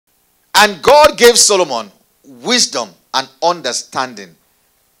And God gave Solomon wisdom and understanding,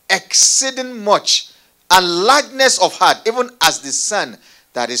 exceeding much, and largeness of heart, even as the sand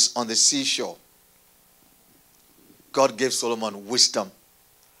that is on the seashore. God gave Solomon wisdom.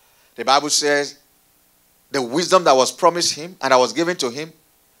 The Bible says the wisdom that was promised him and that was given to him,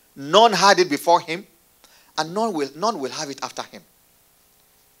 none had it before him, and none will have it after him.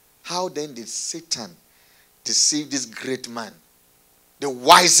 How then did Satan deceive this great man, the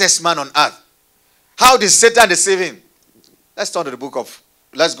wisest man on earth? How did Satan deceive him? Let's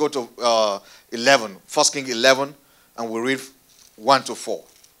go to 11, 1 Kings 11, and we'll read 1 to 4.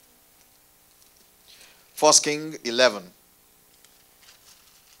 1 Kings 11,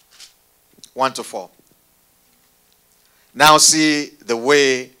 1 to 4. Now see the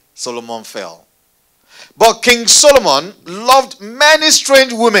way Solomon fell. But King Solomon loved many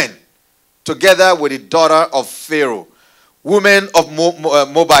strange women, together with the daughter of Pharaoh, women of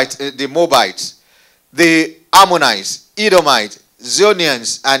the Moabites, the Ammonites, Edomites,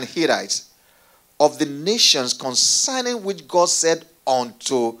 Zonians, and Hittites, of the nations concerning which God said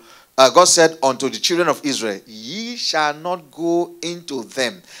unto the children of Israel, ye shall not go into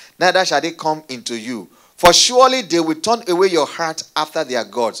them, neither shall they come into you. For surely they will turn away your heart after their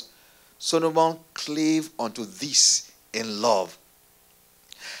gods. Solomon clave unto this in love.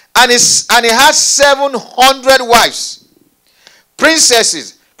 And he had 700 wives,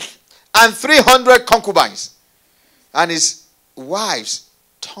 princesses, and 300 concubines. And his wives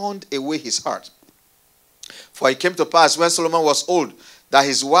turned away his heart. For it came to pass when Solomon was old, that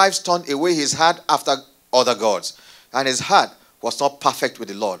his wives turned away his heart after other gods. And his heart was not perfect with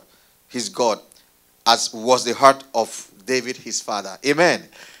the Lord, his God, as was the heart of David his father. Amen.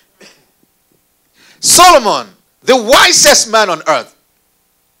 Solomon, the wisest man on earth.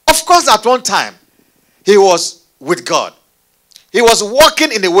 Of course, at one time, he was with God. He was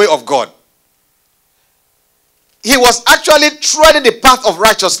walking in the way of God. He was actually treading the path of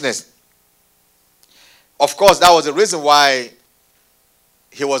righteousness. Of course, that was the reason why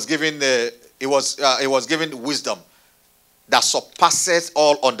he was given wisdom that surpasses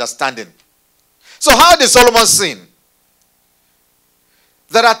all understanding. So how did Solomon sin?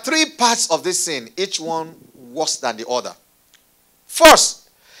 There are three parts of this sin, each one worse than the other. First,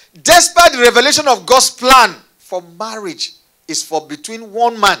 despite the revelation of God's plan for marriage is for between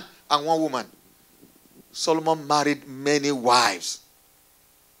one man and one woman, Solomon married many wives.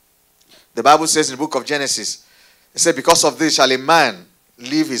 The Bible says in the book of Genesis, it said, because of this shall a man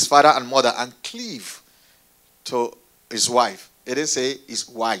leave his father and mother and cleave to his wife. It didn't say his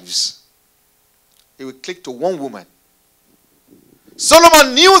wives. He would cling to one woman.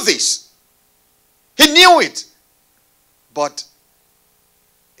 Solomon knew this. He knew it. But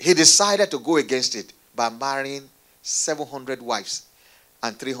he decided to go against it by marrying 700 wives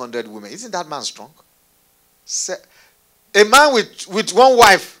and 300 women. Isn't that man strong? A man with one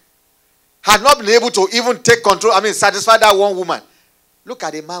wife had not been able to even take control, satisfy that one woman. Look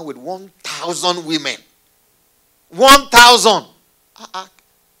at a man with 1,000 women. 1,000. Now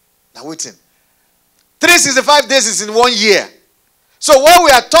waiting. 365 days is in 1 year. So what we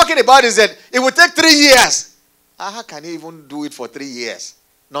are talking about is that it will take 3 years. How can he even do it for 3 years?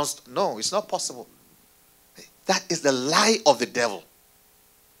 No, it's not possible. That is the lie of the devil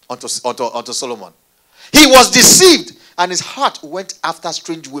unto Solomon. He was deceived and his heart went after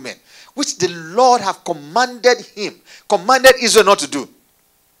strange women, which the Lord have commanded Israel not to do.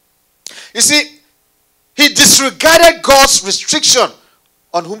 You see, he disregarded God's restriction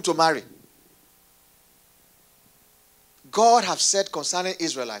on whom to marry. God have said concerning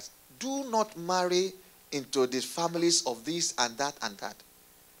Israelites, do not marry into the families of this and that and that.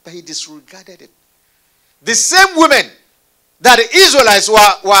 But he disregarded it. The same women that the Israelites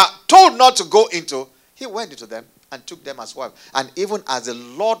were told not to go into, he went into them and took them as wives. And even as the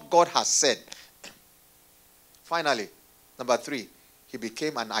Lord God has said, finally, number 3, he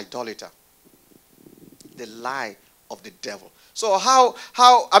became an idolater. The lie of the devil. So how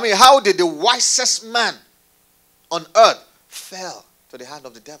did the wisest man on earth fell to the hand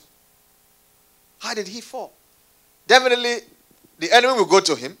of the devil? How did he fall? Definitely, the enemy will go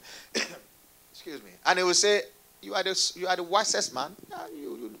to him, excuse me, and he will say, you are the wisest man.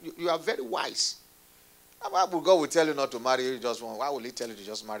 You are very wise. Why would God will tell you not to marry just one? Why will he tell you to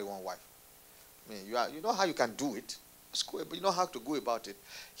just marry one wife? You know how you can do it. But you know how to go about it.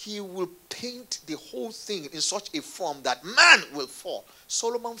 He will paint the whole thing in such a form that man will fall.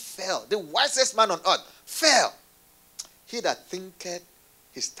 Solomon fell. The wisest man on earth fell. He that thinketh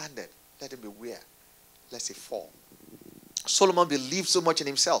he standeth, let him beware lest he fall. Solomon believed so much in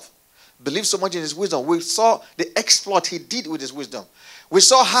himself. believed so much in his wisdom. We saw the exploit he did with his wisdom. We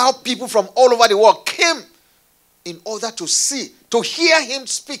saw how people from all over the world came in order to hear him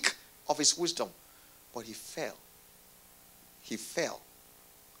speak of his wisdom. But he fell. He fell.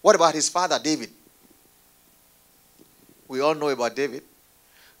 What about his father, David? We all know about David.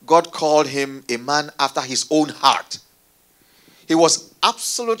 God called him a man after his own heart. He was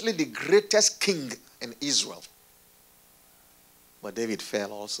absolutely the greatest king in Israel. But David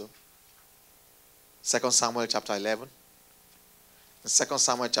fell also. 2 Samuel chapter 11. In 2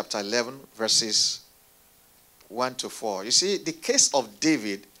 Samuel chapter 11, verses 1 to 4. You see, the case of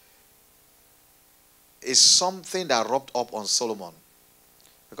David is something that rubbed up on Solomon.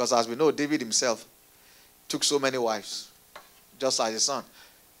 Because as we know, David himself took so many wives, just as his son.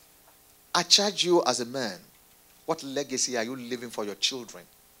 I charge you as a man, what legacy are you leaving for your children?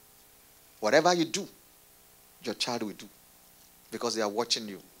 Whatever you do, your child will do. Because they are watching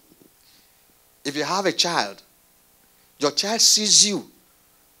you. If you have a child, your child sees you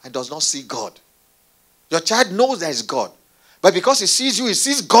and does not see God. Your child knows there is God. But because he sees you, he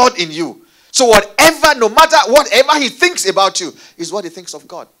sees God in you. So whatever, no matter whatever he thinks about you, is what he thinks of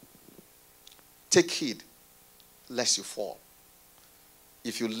God. Take heed, lest you fall.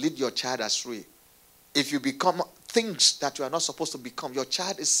 If you lead your child astray, if you become things that you are not supposed to become, your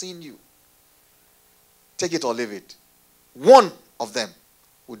child is seeing you. Take it or leave it. One of them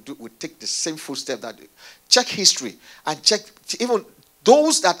would take the same footstep that. Check history and check even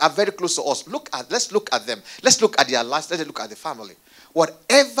those that are very close to us. Let's look at them. Let's look at their lives. Let's look at the family.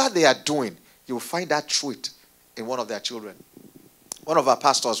 Whatever they are doing, you will find that trait in one of their children. One of our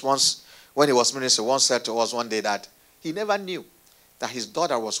pastors once, when he was minister, once said to us one day that he never knew that his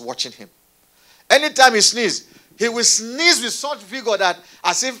daughter was watching him. Anytime he sneezed, he will sneeze with such vigor that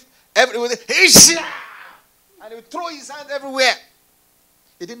as if everyone, and he would throw his hands everywhere.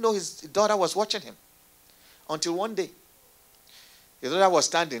 He didn't know his daughter was watching him. Until one day, his daughter was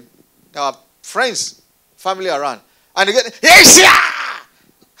standing. There were friends, family around. And he get,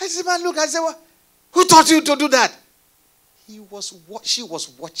 I said, man, look. I said, well, who taught you to do that? She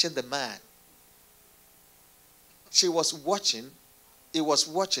was watching the man. He was watching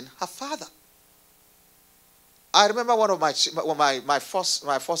her father. I remember one of my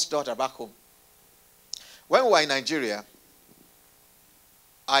first daughter back home. When we were in Nigeria,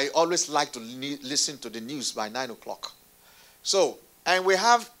 I always like to listen to the news by 9 o'clock. So, and we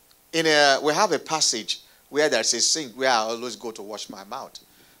have a passage where there's a sink where I always go to wash my mouth.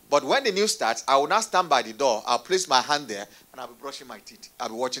 But when the news starts, I will not stand by the door. I'll place my hand there and I'll be brushing my teeth. I'll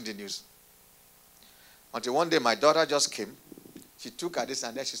be watching the news. Until one day my daughter just came. She took her this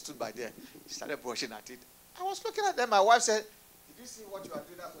and then she stood by there. She started brushing her teeth. I was looking at them. My wife said, did you see what you are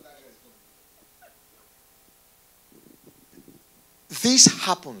doing? That's what that is doing. This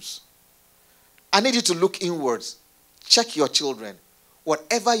happens. I need you to look inwards. Check your children.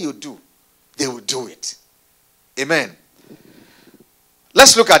 Whatever you do, they will do it. Amen.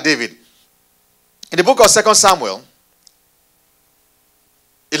 Let's look at David. In the book of 2 Samuel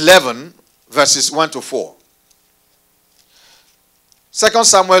 11, verses 1 to 4. 2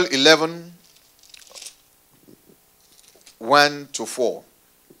 Samuel 11, 1 to 4.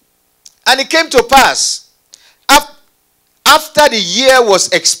 And it came to pass, after the year was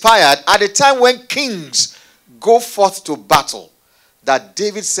expired, at the time when kings go forth to battle, that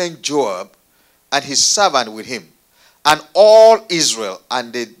David sent Joab and his servant with him, and all Israel,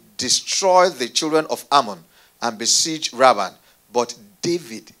 and they destroyed the children of Ammon and besieged Rabbah. But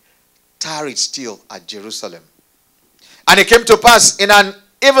David tarried still at Jerusalem. And it came to pass in an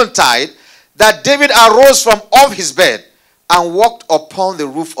eventide that David arose from off his bed and walked upon the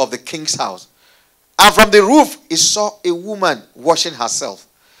roof of the king's house. And from the roof he saw a woman washing herself.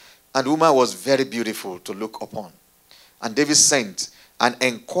 And the woman was very beautiful to look upon. And David sent and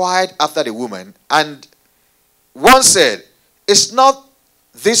inquired after the woman. And one said, is not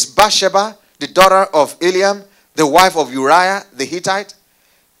this Bathsheba, the daughter of Eliam, the wife of Uriah the Hittite?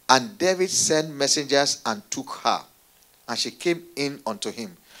 And David sent messengers and took her. And she came in unto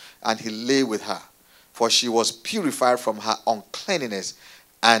him, and he lay with her. For she was purified from her uncleanness,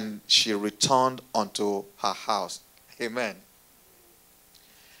 and she returned unto her house. Amen.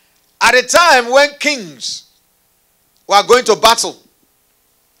 At a time when kings were going to battle,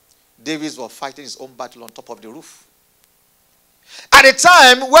 David was fighting his own battle on top of the roof. At a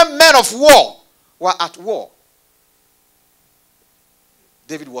time when men of war were at war,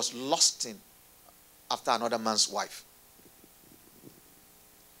 David was lusting after another man's wife.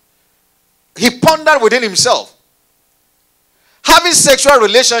 He pondered within himself, having sexual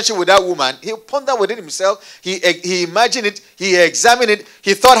relationship with that woman, he pondered within himself. He imagined it. He examined it.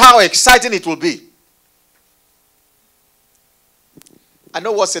 He thought how exciting it will be. I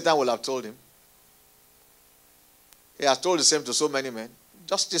know what Satan will have told him. He has told the same to so many men.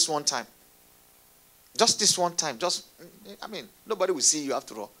 Just this one time. Just this one time. Nobody will see you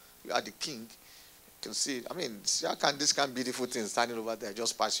after all. You are the king. You can see. See how can this kind of beautiful thing standing over there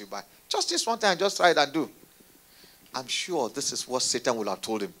just pass you by? Just this one time. Just try it and do. I'm sure this is what Satan will have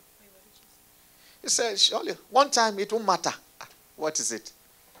told him. He said, surely, one time it won't matter. What is it?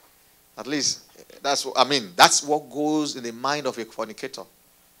 At least, that's what goes in the mind of a fornicator.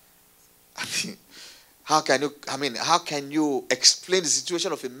 How can you explain the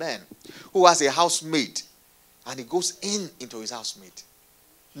situation of a man who has a housemaid and he goes into his housemaid,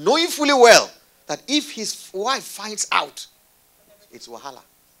 knowing fully well that if his wife finds out, it's wahala.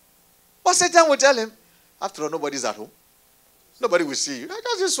 But Satan will tell him, after all, nobody's at home. Nobody will see you.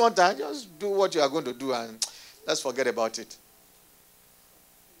 Just this one time, just do what you are going to do and let's forget about it.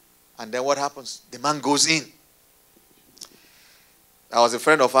 And then what happens? The man goes in. There was a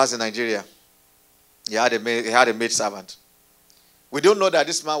friend of ours in Nigeria. He had a maid servant. We don't know that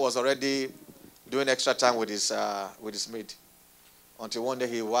this man was already doing extra time with his maid. Until one day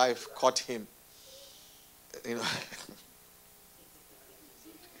his wife caught him.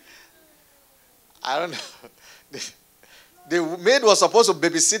 I don't know. The maid was supposed to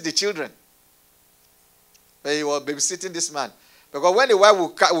babysit the children. But he was babysitting this man. Because when the wife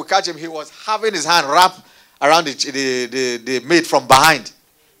would catch him, he was having his hand wrapped around the maid from behind.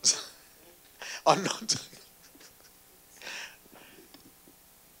 Or not.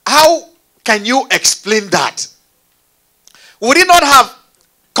 How can you explain that? Would he not have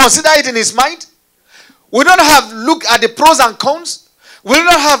considered it in his mind? Would he not have looked at the pros and cons? Would he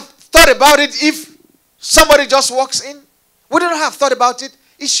not have thought about it if somebody just walks in? Would he not have thought about it?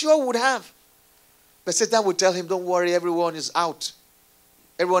 He sure would have. But Satan would tell him, don't worry, everyone is out.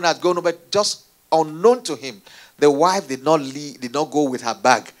 Everyone has gone, but just unknown to him, the wife did not go with her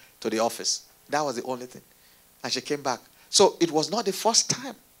bag to the office. That was the only thing. And she came back. So it was not the first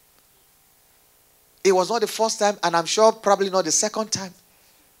time. It was not the first time, and I'm sure probably not the second time.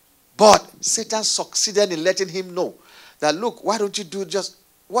 But Satan succeeded in letting him know that, look, why don't you do just,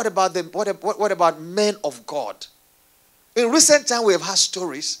 what about them? What about men of God? In recent time, we have had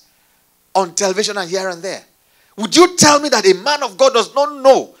stories on television and here and there. Would you tell me that a man of God does not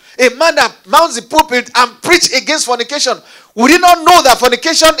know? A man that mounts the pulpit and preach against fornication, would he not know that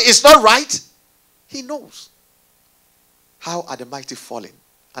fornication is not right? He knows. How are the mighty fallen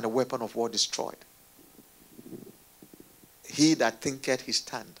and the weapon of war destroyed? He that thinketh he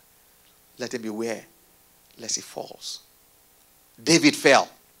stand, let him beware lest he falls. David fell.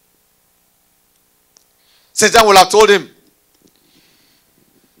 Satan will have told him,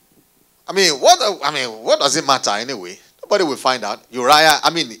 what does it matter anyway? Nobody will find out. Uriah,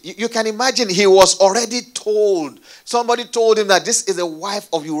 you can imagine he was already told. Somebody told him that this is the wife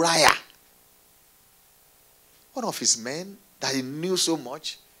of Uriah. One of his men that he knew so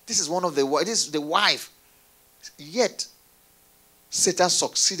much. This is the wife. Yet, Satan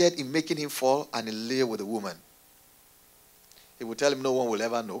succeeded in making him fall and he lay with a woman. He will tell him no one will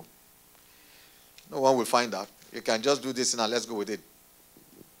ever know. No one will find out. You can just do this and let's go with it.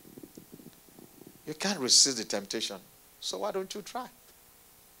 You can't resist the temptation. So why don't you try?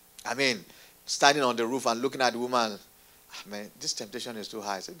 Standing on the roof and looking at the woman, this temptation is too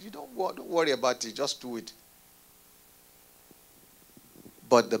high. I said, don't worry about it. Just do it.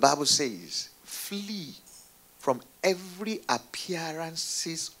 But the Bible says, flee from every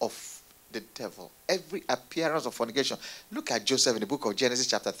appearances of the devil. Every appearance of fornication. Look at Joseph in the book of Genesis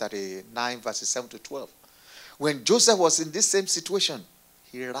chapter 39 verses 7 to 12. When Joseph was in this same situation,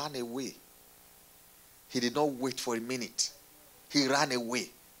 he ran away. He did not wait for a minute. He ran away.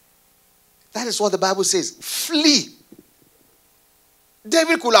 That is what the Bible says. Flee.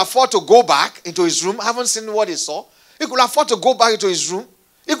 David could afford to go back into his room. Haven't seen what he saw. He could afford to go back into his room.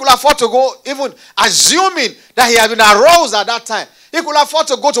 He could afford to go, even assuming that he had been aroused at that time. He could afford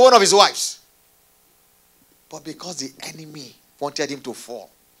to go to one of his wives. But because the enemy wanted him to fall,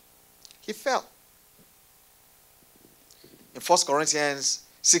 he fell. In 1 Corinthians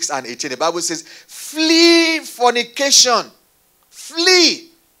 6 and 18, the Bible says, flee fornication.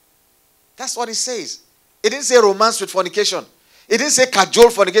 Flee. That's what it says. It didn't say romance with fornication. It didn't say cajole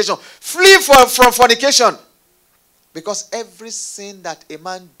fornication. Flee from fornication. Because every sin that a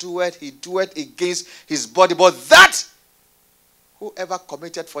man doeth, he doeth against his body. But that, whoever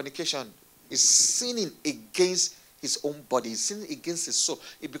committed fornication, is sinning against his own body. He's sinning against his soul.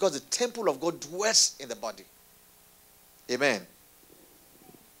 Because the temple of God dwells in the body. Amen.